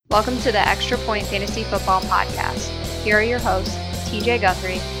Welcome to the Extra Point Fantasy Football Podcast. Here are your hosts, TJ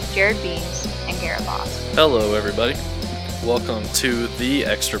Guthrie, Jared Beams, and Garrett Voss. Hello, everybody. Welcome to the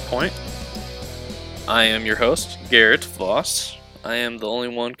Extra Point. I am your host, Garrett Voss. I am the only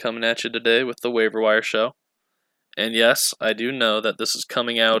one coming at you today with the Waiver Wire show. And yes, I do know that this is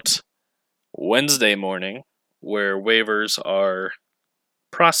coming out Wednesday morning, where waivers are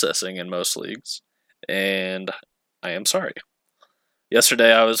processing in most leagues, and I am sorry.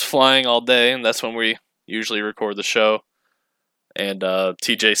 Yesterday I was flying all day, and that's when we usually record the show, and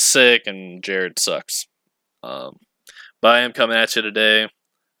TJ's sick, and Jared sucks. But I am coming at you today.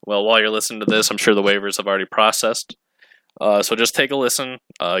 Well, while you're listening to this, I'm sure the waivers have already processed. So just take a listen,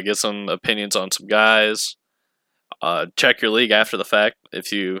 get some opinions on some guys, check your league after the fact.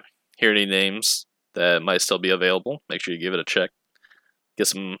 If you hear any names that might still be available, make sure you give it a check. Get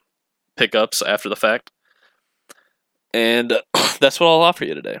some pickups after the fact. And that's what I'll offer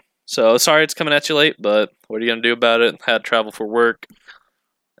you today. So sorry it's coming at you late, but what are you going to do about it? Had to travel for work,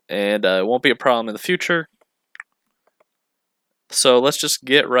 and it won't be a problem in the future. So let's just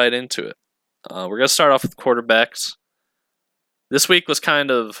get right into it. We're going to start off with quarterbacks. This week was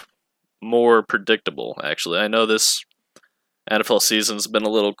kind of more predictable, actually. I know this NFL season's been a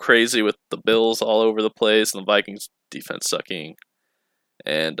little crazy with the Bills all over the place and the Vikings defense sucking.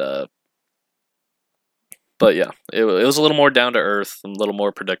 And But yeah, it was a little more down to earth, a little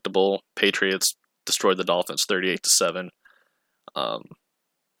more predictable. Patriots destroyed the Dolphins 38-7.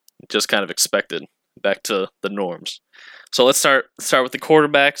 Just kind of expected, back to the norms. So let's start with the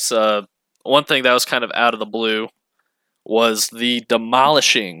quarterbacks. One thing that was kind of out of the blue was the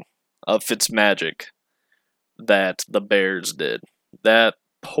demolishing of Fitzmagic that the Bears did. That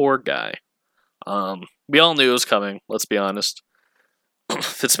poor guy. We all knew it was coming, let's be honest.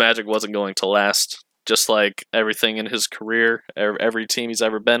 Fitzmagic wasn't going to last. Just like everything in his career, every team he's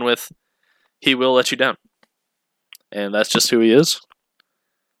ever been with, he will let you down. And that's just who he is.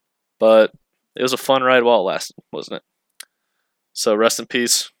 But it was a fun ride while it lasted, wasn't it? So rest in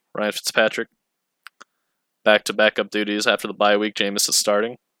peace, Ryan Fitzpatrick. Back to backup duties after the bye week. Jameis is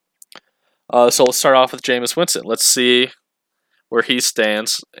starting. So let's start off with Jameis Winston. Let's see where he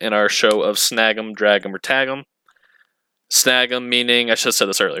stands in our show of snag 'em, drag 'em, or tag 'em. Snag 'em meaning, I should have said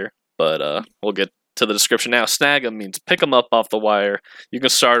this earlier, but we'll get to the description now. Snag 'em means pick 'em up off the wire. You can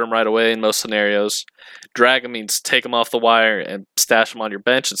start them right away in most scenarios. Drag 'em means take them off the wire and stash them on your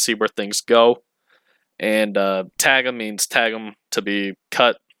bench and see where things go. And tag 'em means tag them to be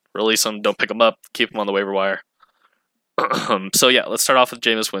cut, release them, don't pick them up, keep them on the waiver wire. So yeah, let's start off with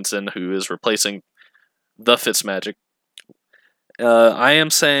Jameis Winston, who is replacing the Fitzmagic. I am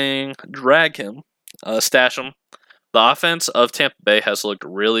saying drag him, stash him. The offense of Tampa Bay has looked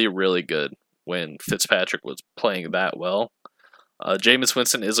really, really good when Fitzpatrick was playing that well. Jameis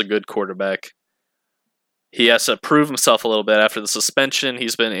Winston is a good quarterback. He has to prove himself a little bit after the suspension.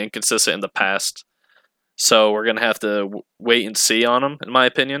 He's been inconsistent in the past. So we're going to have to wait and see on him, in my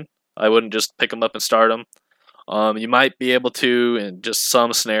opinion. I wouldn't just pick him up and start him. You might be able to in just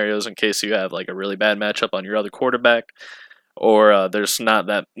some scenarios in case you have like a really bad matchup on your other quarterback, or there's not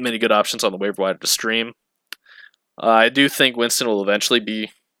that many good options on the waiver wire to stream. I do think Winston will eventually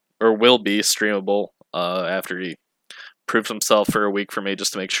be streamable after he proves himself for a week for me,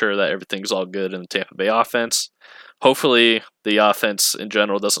 just to make sure that everything's all good in the Tampa Bay offense. Hopefully the offense in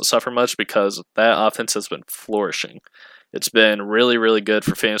general doesn't suffer much, because that offense has been flourishing. It's been really, really good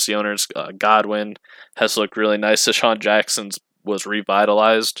for fantasy owners. Godwin has looked really nice. Deshaun Jackson's was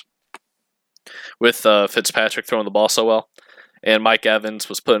revitalized with Fitzpatrick throwing the ball so well. And Mike Evans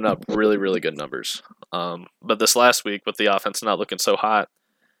was putting up really, really good numbers. But this last week, with the offense not looking so hot,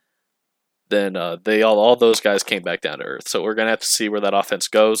 then all those guys came back down to earth. So we're going to have to see where that offense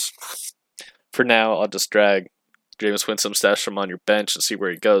goes. For now, I'll just drag Jameis Winston, stash him on your bench, and see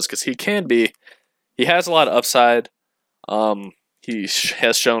where he goes, because he has a lot of upside. He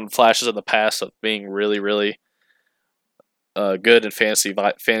has shown flashes in the past of being really, really good and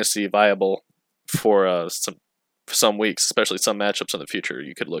fantasy viable for some weeks, especially some matchups in the future.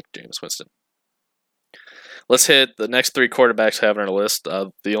 You could look Jameis Winston. Let's hit the next three quarterbacks I have on our list,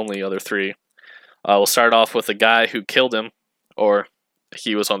 the only other three. We'll start off with the guy who killed him, or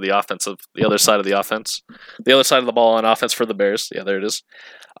he was on the other side of the offense. The other side of the ball on offense for the Bears. Yeah, there it is.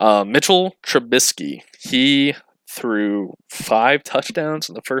 Mitchell Trubisky. He threw 5 touchdowns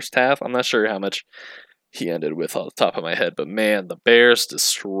in the first half. I'm not sure how much he ended with off the top of my head, but man, the Bears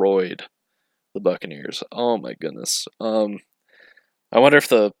destroyed the Buccaneers. Oh my goodness. I wonder if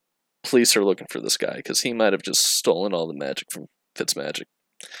the police are looking for this guy, because he might have just stolen all the magic from Fitzmagic.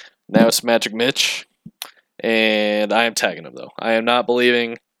 Now it's Magic Mitch, and I am tagging him, though. I am not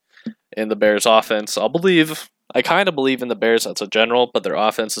believing in the Bears' offense. I kind of believe in the Bears as a general, but their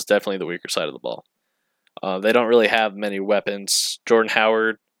offense is definitely the weaker side of the ball. They don't really have many weapons. Jordan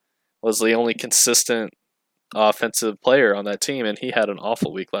Howard was the only consistent offensive player on that team, and he had an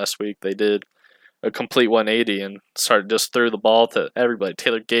awful week last week. They did a complete 180 and just threw the ball to everybody.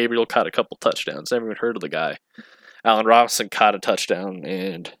 Taylor Gabriel caught a couple touchdowns. Never even heard of the guy. Allen Robinson caught a touchdown,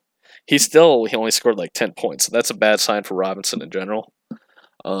 and he only scored like 10 points. So that's a bad sign for Robinson in general.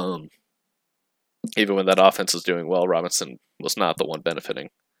 Even when that offense is doing well, Robinson was not the one benefiting.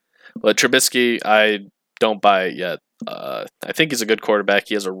 But Trubisky, I don't buy it yet. I think he's a good quarterback.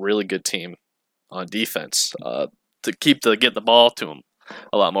 He has a really good team on defense to get the ball to him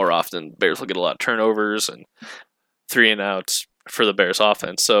a lot more often. Bears will get a lot of turnovers and 3-and-outs for the Bears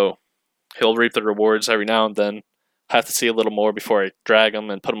offense. So he'll reap the rewards every now and then. Have to see a little more before I drag him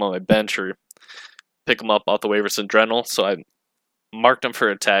and put him on my bench or pick him up off the waivers in general. So I marked him for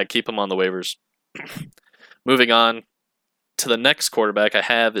a tag, keep him on the waivers. Moving on to the next quarterback I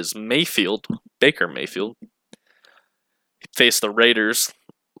have is Baker Mayfield. He faced the Raiders,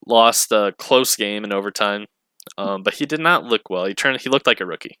 lost a close game in overtime, but he did not look well. He looked like a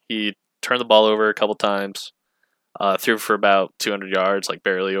rookie. He turned the ball over a couple times, threw for about 200 yards, like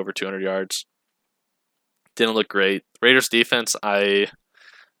barely over 200 yards. Didn't look great. Raiders defense, I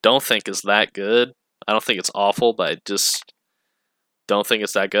don't think is that good. I don't think it's awful, but I just don't think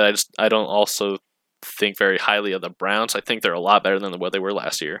it's that good. I don't also think very highly of the Browns. I think they're a lot better than what they were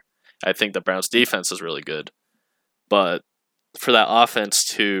last year. I think the Browns defense is really good. But for that offense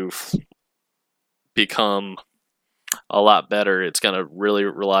to become a lot better, it's going to really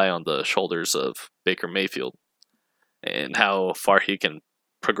rely on the shoulders of Baker Mayfield and how far he can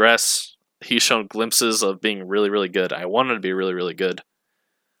progress. He's shown glimpses of being really, really good. I want him to be really, really good.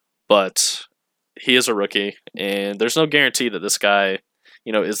 But he is a rookie, and there's no guarantee that this guy,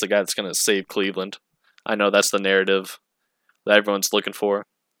 is the guy that's going to save Cleveland. I know that's the narrative that everyone's looking for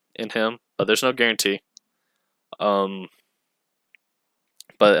in him, but there's no guarantee. But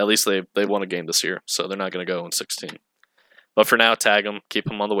at least they won a game this year, so they're not going to go in 16. But for now, tag him, keep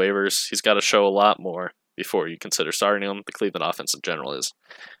him on the waivers. He's got to show a lot more before you consider starting him. The Cleveland offense in general is.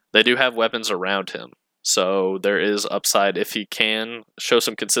 They do have weapons around him, so there is upside if he can show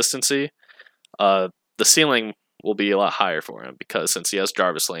some consistency. The ceiling will be a lot higher for him because since he has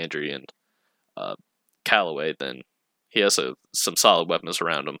Jarvis Landry and Callaway, then he has some solid weapons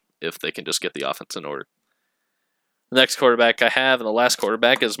around him if they can just get the offense in order. The next quarterback I have, and the last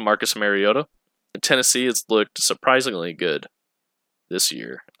quarterback, is Marcus Mariota. Tennessee has looked surprisingly good this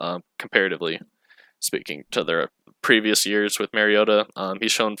year, comparatively speaking to their previous years with Mariota.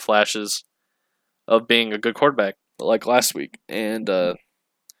 He's shown flashes of being a good quarterback, like last week, and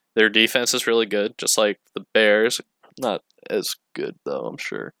their defense is really good, just like the Bears. Not as good, though, I'm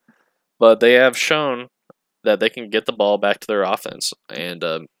sure. But they have shown that they can get the ball back to their offense, and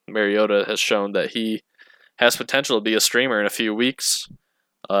Mariota has shown that he has potential to be a streamer in a few weeks.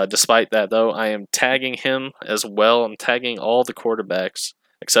 Despite that, though, I am tagging him as well. I'm tagging all the quarterbacks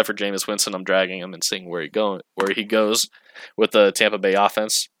except for Jameis Winston. I'm dragging him and seeing where he goes with the Tampa Bay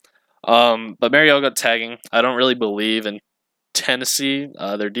offense. But Mariota tagging. I don't really believe in Tennessee.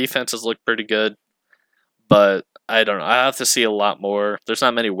 Their defenses look pretty good, but I don't know. I have to see a lot more. There's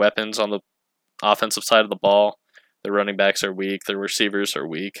not many weapons on the offensive side of the ball. The running backs are weak. The receivers are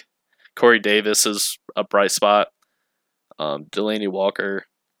weak. Corey Davis is a bright spot. Delaney Walker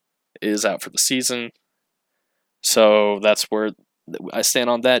is out for the season. So that's where I stand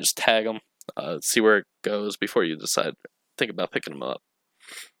on that. Just tag them. See where it goes before you think about picking them up.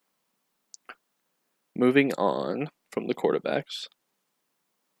 Moving on from the quarterbacks.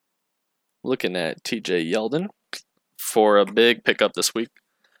 Looking at TJ Yeldon for a big pickup this week.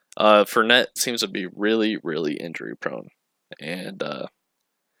 Fournette seems to be really, really injury prone. And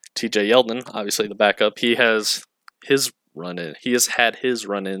TJ Yeldon, obviously the backup, he has had his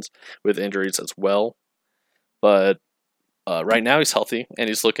run-ins with injuries as well. But right now he's healthy, and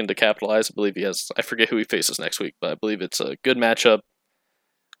he's looking to capitalize. I believe I forget who he faces next week, but I believe it's a good matchup.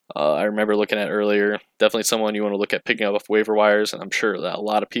 I remember looking at earlier, definitely someone you want to look at picking up off waiver wires, and I'm sure that a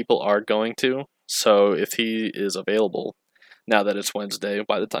lot of people are going to. So if he is available, now that it's Wednesday,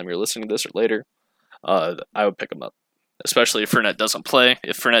 by the time you're listening to this or later, I would pick him up. Especially if Fournette doesn't play.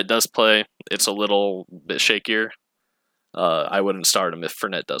 If Fournette does play, it's a little bit shakier. I wouldn't start him if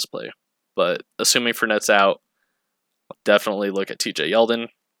Fournette does play. But assuming Fournette's out, definitely look at TJ Yeldon.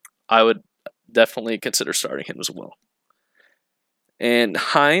 I would definitely consider starting him as well. And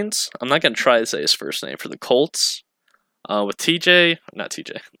Hines, I'm not going to try to say his first name for the Colts. With T.Y.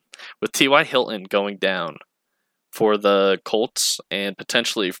 Hilton going down for the Colts and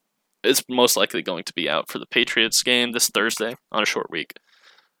potentially is most likely going to be out for the Patriots game this Thursday on a short week.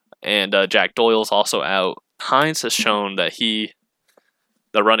 And Jack Doyle's also out. Hines has shown that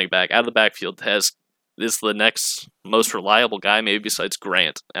the running back out of the backfield, is the next most reliable guy, maybe besides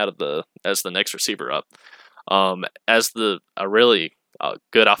Grant, as the next receiver up. As a really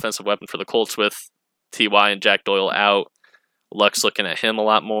good offensive weapon for the Colts with Ty and Jack Doyle out. Luck's looking at him a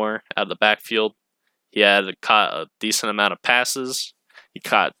lot more out of the backfield. He had caught a decent amount of passes. He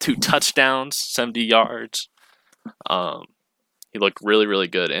caught 2 touchdowns, 70 yards. He looked really, really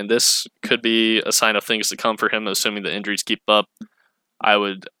good. And this could be a sign of things to come for him, assuming the injuries keep up. I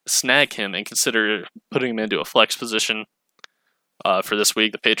would snag him and consider putting him into a flex position for this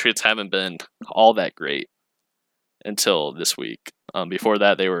week. The Patriots haven't been all that great until this week. Before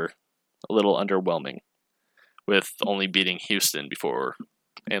that, they were a little underwhelming, with only beating Houston before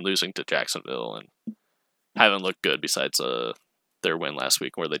and losing to Jacksonville, and haven't looked good besides their win last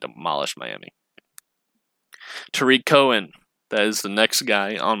week where they demolished Miami. Tariq Cohen, that is the next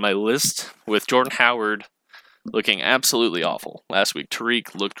guy on my list, with Jordan Howard looking absolutely awful. Last week,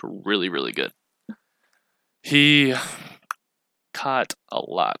 Tariq looked really, really good. He caught a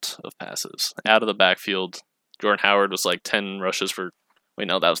lot of passes out of the backfield. Jordan Howard was like 10 rushes for... Wait,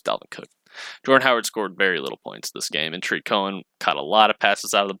 no, that was Dalvin Cook. Jordan Howard scored very little points this game, and Tariq Cohen caught a lot of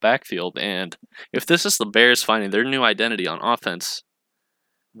passes out of the backfield. And if this is the Bears finding their new identity on offense,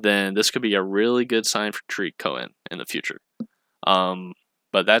 then this could be a really good sign for Tariq Cohen in the future.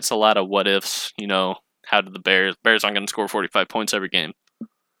 But that's a lot of what ifs. How did the Bears aren't going to score 45 points every game,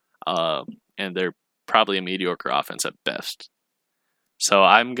 and they're probably a mediocre offense at best. So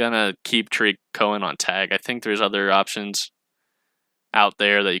I'm gonna keep Tariq Cohen on tag. I think there's other options out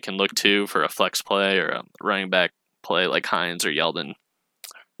there that you can look to for a flex play or a running back play like Hines or Yeldon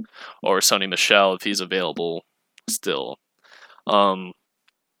or Sony Michel if he's available still. To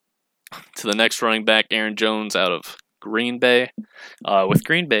the next running back, Aaron Jones out of Green Bay. With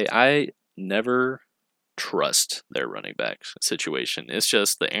Green Bay, I never trust their running back situation. It's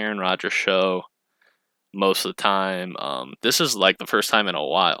just the Aaron Rodgers show most of the time. This is like the first time in a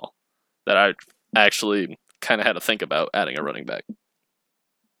while that I actually kind of had to think about adding a running back.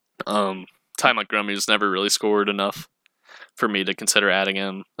 Ty Montgomery's never really scored enough for me to consider adding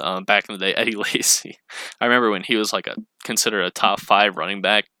him. Back in the day, Eddie Lacy, I remember when he was considered a top 5 running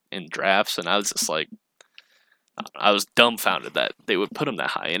back in drafts, and I was just I was dumbfounded that they would put him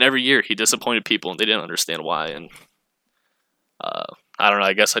that high. And every year he disappointed people, and they didn't understand why. And I don't know.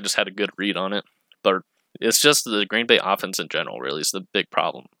 I guess I just had a good read on it, but it's just the Green Bay offense in general really is the big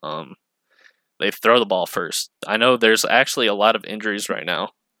problem. They throw the ball first. I know there's actually a lot of injuries right now.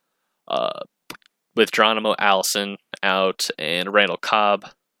 With Geronimo Allison out and Randall Cobb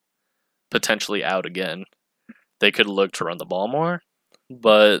potentially out again, they could look to run the ball more,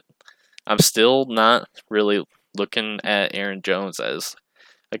 but I'm still not really looking at Aaron Jones as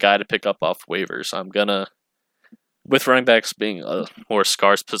a guy to pick up off waivers. With running backs being a more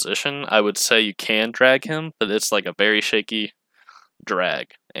scarce position, I would say you can drag him, but it's like a very shaky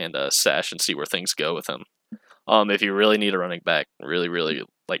drag and stash and see where things go with him. If you really need a running back, really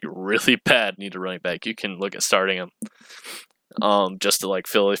bad need a running back, you can look at starting him. Just to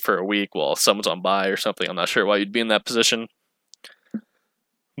fill it for a week while someone's on bye or something. I'm not sure why you'd be in that position.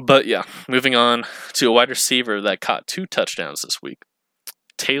 But yeah, moving on to a wide receiver that caught 2 touchdowns this week.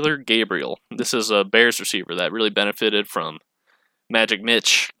 Taylor Gabriel. This is a Bears receiver that really benefited from Magic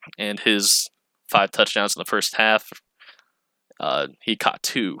Mitch and his 5 touchdowns in the first half. He caught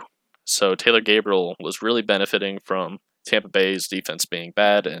 2. So Taylor Gabriel was really benefiting from Tampa Bay's defense being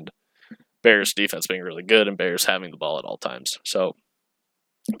bad and Bears defense being really good and Bears having the ball at all times.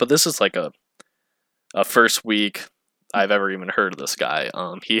 But this is like a first week I've ever even heard of this guy.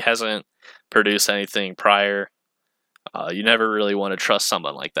 He hasn't produced anything prior. You never really want to trust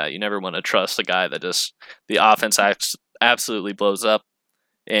someone like that. You never want to trust a guy that just the offense absolutely blows up,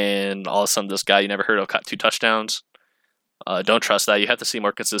 and all of a sudden this guy you never heard of caught 2 touchdowns. Don't trust that. You have to see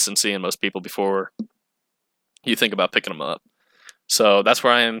more consistency in most people before you think about picking them up. So that's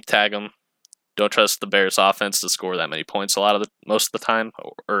where I am. Tag him. Don't trust the Bears offense to score that many points most of the time,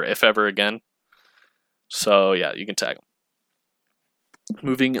 or if ever again. So yeah, you can tag him.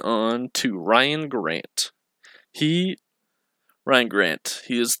 Moving on to Ryan Grant. He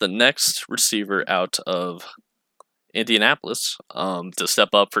is the next receiver out of Indianapolis to step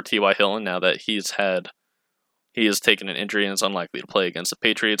up for T.Y. Hilton now that he has taken an injury and is unlikely to play against the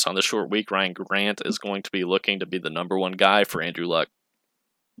Patriots on the short week. Ryan Grant is going to be looking to be the number 1 guy for Andrew Luck.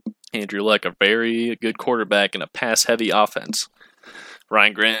 Andrew Luck, a very good quarterback in a pass-heavy offense.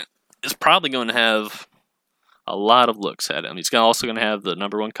 Ryan Grant is probably going to have a lot of looks at him. He's also going to have the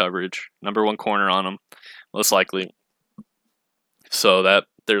number one coverage, number one corner on him, most likely. So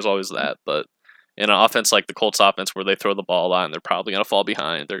there's always that. But in an offense like the Colts offense where they throw the ball a lot and they're probably going to fall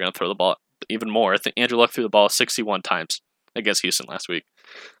behind, they're going to throw the ball even more. I think Andrew Luck threw the ball 61 times against Houston last week.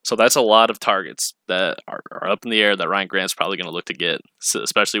 So that's a lot of targets that are up in the air that Ryan Grant's probably going to look to get,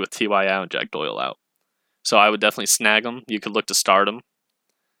 especially with T.Y. out and Jack Doyle out. So I would definitely snag him. You could look to start him.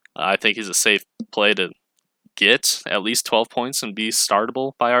 I think he's a safe play to get at least 12 points and be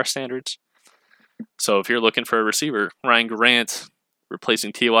startable by our standards. So if you're looking for a receiver, Ryan Grant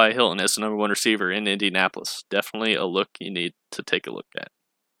replacing T.Y. Hilton as the number one receiver in Indianapolis, definitely a look you need to take a look at.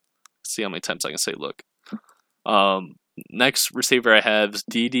 Let's see how many times I can say look. Next receiver I have is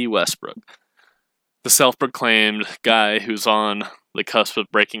D.D. Westbrook, the self-proclaimed guy who's on the cusp of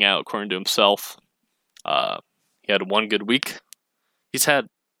breaking out, according to himself. He had one good week. He's had,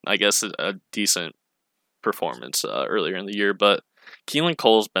 I guess, a decent performance earlier in the year, but Keelan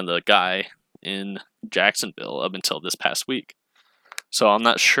Cole's been the guy in Jacksonville up until this past week. So I'm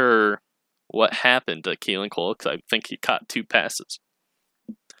not sure what happened to Keelan Cole, because I think he caught 2 passes.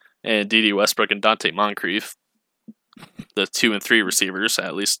 And D.D. Westbrook and Dante Moncrief, the 2 and 3 receivers,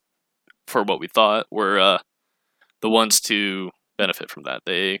 at least for what we thought, were the ones to benefit from that.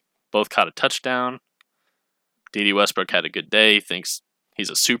 They both caught a touchdown. D.D. Westbrook had a good day. He thinks he's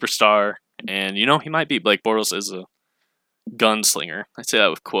a superstar. And, he might be. Blake Bortles is a gunslinger. I say that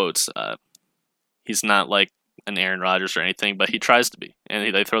with quotes. He's not like an Aaron Rodgers or anything, but he tries to be.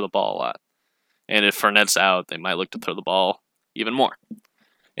 And they throw the ball a lot. And if Fournette's out, they might look to throw the ball even more.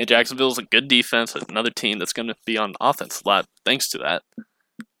 And Jacksonville's a good defense, another team that's going to be on offense a lot thanks to that.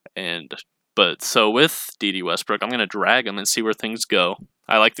 But so with D.D. Westbrook, I'm going to drag him and see where things go.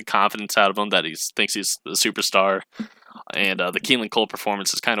 I like the confidence out of him that he thinks he's the superstar. And the Keelan Cole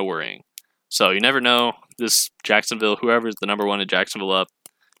performance is kind of worrying. So you never know. This Jacksonville, whoever's the number one in Jacksonville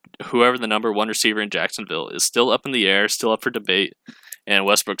whoever the number one receiver in Jacksonville is still up in the air, still up for debate. And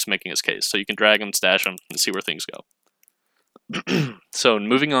Westbrook's making his case. So you can drag him, stash him, and see where things go. So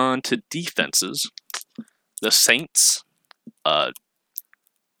moving on to defenses, the Saints, don't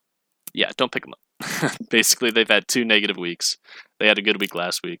pick them up. Basically, they've had 2 negative weeks. They had a good week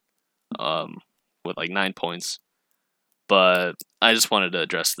last week, with like 9 points. But I just wanted to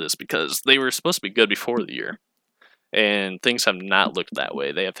address this because they were supposed to be good before the year, and things have not looked that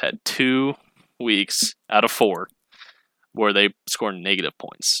way. They have had 2 weeks out of 4 where they score negative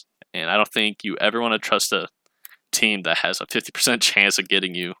points, and I don't think you ever want to trust a team that has a 50% chance of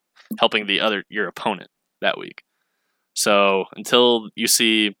helping your opponent that week. So until you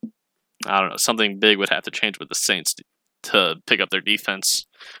see, I don't know, something big would have to change with the Saints to pick up their defense,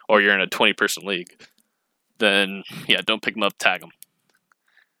 or you're in a 20-person league, then don't pick them up, tag them.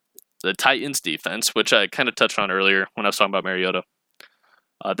 The Titans defense, which I kind of touched on earlier when I was talking about Mariota,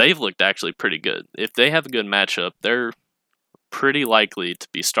 they've looked actually pretty good. If they have a good matchup, they're pretty likely to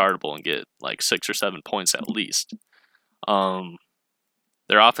be startable and get like 6 or 7 points at least.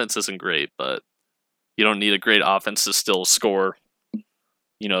 Their offense isn't great, but you don't need a great offense to still score,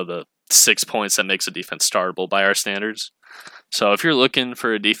 the 6 points that makes a defense startable by our standards. So if you're looking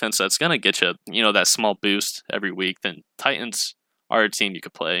for a defense that's going to get you, that small boost every week, then Titans are a team you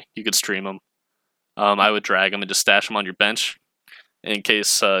could play. You could stream them. I would drag them and just stash them on your bench in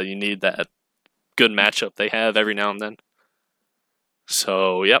case you need that good matchup they have every now and then.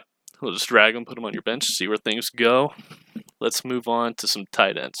 So, we'll just drag them, put them on your bench, see where things go. Let's move on to some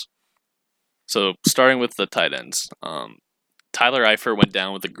tight ends. So, starting with the tight ends, Tyler Eifert went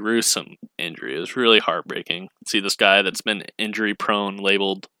down with a gruesome injury. It was really heartbreaking. See this guy that's been injury-prone,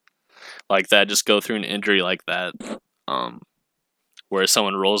 labeled like that, just go through an injury like that, where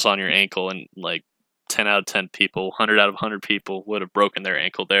someone rolls on your ankle and like 10 out of 10 people, 100 out of 100 people would have broken their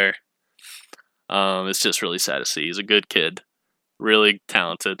ankle there. It's just really sad to see. He's a good kid. Really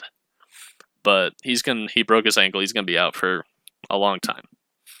talented, but he broke his ankle. He's going to be out for a long time.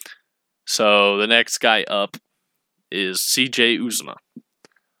 So the next guy up is C.J. Uzomah,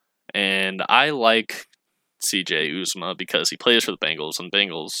 and I like C.J. Uzomah because he plays for the Bengals, and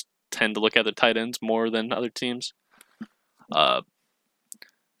Bengals tend to look at the tight ends more than other teams.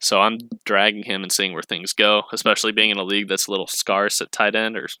 So I'm dragging him and seeing where things go, especially being in a league that's a little scarce at tight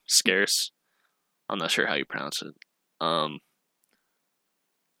end, or scarce. I'm not sure how you pronounce it.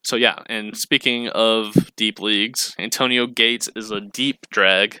 So and speaking of deep leagues, Antonio Gates is a deep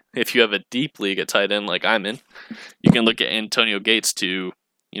drag. If you have a deep league at tight end like I'm in, you can look at Antonio Gates to,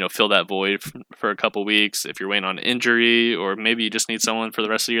 fill that void for a couple weeks. If you're waiting on injury, or maybe you just need someone for the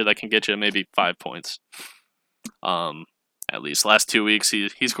rest of the year that can get you maybe 5 points. At least last 2 weeks,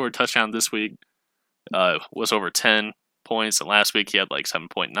 he scored a touchdown this week. was over 10 points, and last week he had like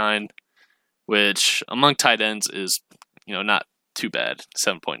 7.9, which among tight ends is, not too bad,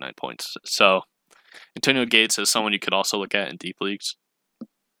 7.9 points. So Antonio Gates is someone you could also look at in deep leagues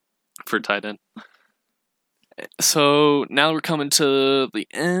for tight end. So now we're coming to the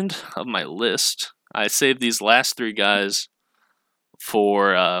end of my list. I saved these last three guys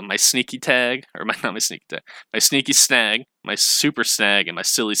for my sneaky tag, or not my sneaky tag, my sneaky snag, my super snag, and my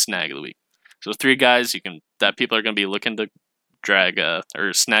silly snag of the week. So 3 guys that people are going to be looking to drag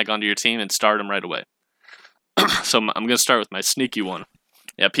or snag onto your team and start them right away. So I'm going to start with my sneaky one.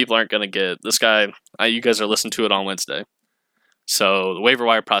 Yeah, people aren't going to get this guy. You guys are listening to it on Wednesday. So the waiver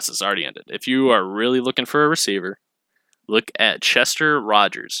wire process has already ended. If you are really looking for a receiver, look at Chester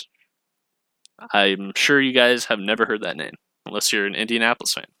Rogers. I'm sure you guys have never heard that name, unless you're an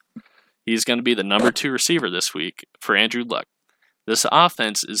Indianapolis fan. He's going to be the number 2 receiver this week for Andrew Luck. This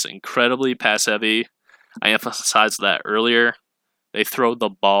offense is incredibly pass-heavy. I emphasized that earlier. They throw the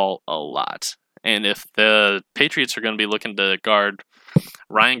ball a lot. And if the Patriots are going to be looking to guard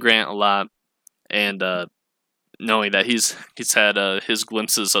Ryan Grant a lot, and knowing that he's had his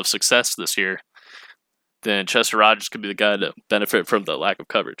glimpses of success this year, then Chester Rogers could be the guy to benefit from the lack of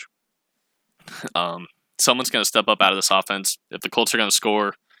coverage. Someone's going to step up out of this offense. If the Colts are going to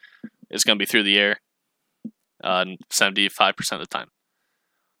score, it's going to be through the air 75% of the time.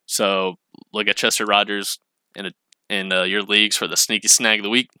 So look at Chester Rogers in your leagues for the sneaky snag of the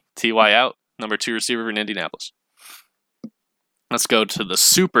week. TY out, number 2 receiver in Indianapolis. Let's go to the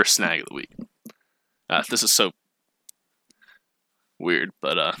super snag of the week. This is so weird,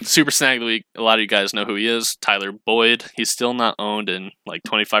 but super snag of the week, a lot of you guys know who he is. Tyler Boyd. He's still not owned in like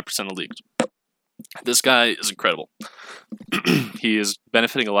 25% of leagues. This guy is incredible. He is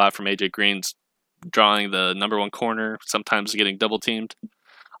benefiting a lot from AJ Green's drawing the number 1 corner, sometimes getting double teamed.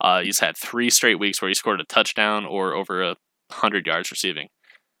 He's had 3 straight weeks where he scored a touchdown or over 100 yards receiving.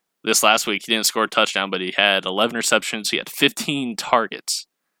 This last week, he didn't score a touchdown, but he had 11 receptions. He had 15 targets.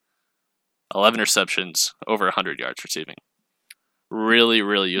 11 receptions, over 100 yards receiving. Really,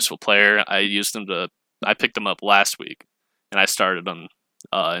 really useful player. I picked him up last week, and I started him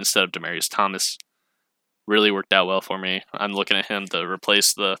instead of Demaryius Thomas. Really worked out well for me. I'm looking at him to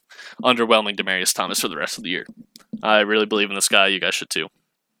replace the underwhelming Demaryius Thomas for the rest of the year. I really believe in this guy. You guys should too.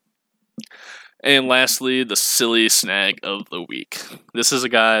 And lastly, the silly snag of the week. This is a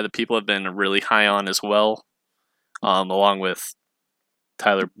guy that people have been really high on as well, along with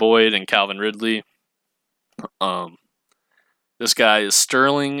Tyler Boyd and Calvin Ridley. This guy is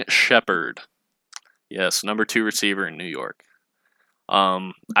Sterling Shepard. Yes, number 2 receiver in New York.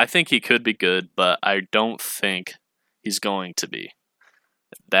 I think he could be good, but I don't think he's going to be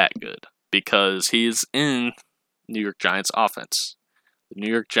that good because he's in New York Giants offense. The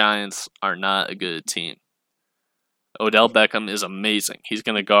New York Giants are not a good team. Odell Beckham is amazing. He's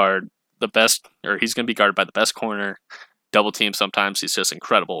going to guard the best, or he's going to be guarded by the best corner, double team sometimes. He's just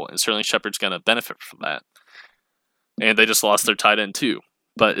incredible, and Sterling Shepard's going to benefit from that. And they just lost their tight end too.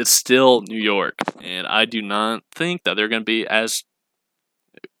 But it's still New York, and I do not think that they're going to be as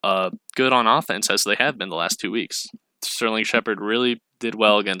good on offense as they have been the last 2 weeks. Sterling Shepard really did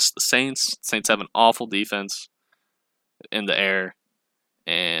well against the Saints. Saints have an awful defense in the air,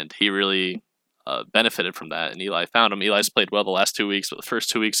 and he really benefited from that, and Eli found him. Eli's played well the last 2 weeks, but the first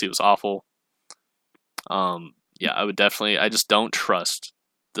 2 weeks he was awful. I just don't trust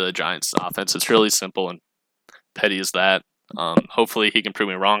the Giants' offense. It's really simple and petty as that. Hopefully he can prove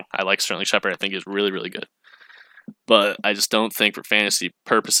me wrong. I like Sterling Shepard. I think he's really, really good. But I just don't think for fantasy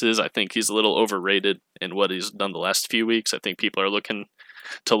purposes, I think he's a little overrated in what he's done the last few weeks. I think people are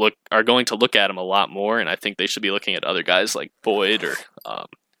going to look at him a lot more, and I think they should be looking at other guys like Boyd or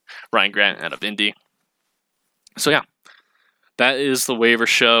Ryan Grant out of Indy. So yeah, that is the waiver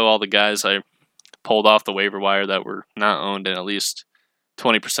show. All the guys I pulled off the waiver wire that were not owned in at least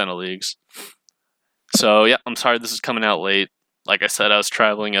 20% of leagues. So yeah, I'm sorry this is coming out late. Like I said, I was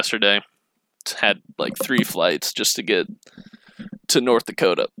traveling yesterday. Had like 3 flights just to get to North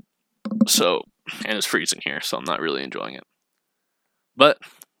Dakota. So, and it's freezing here, so I'm not really enjoying it. But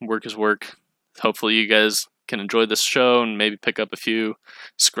work is work. Hopefully you guys can enjoy this show and maybe pick up a few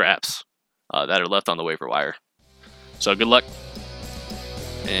scraps that are left on the waiver wire. So good luck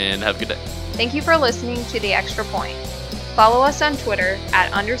and have a good day. Thank you for listening to The Extra Point. Follow us on Twitter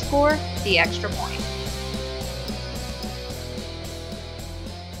 @_The Extra Point.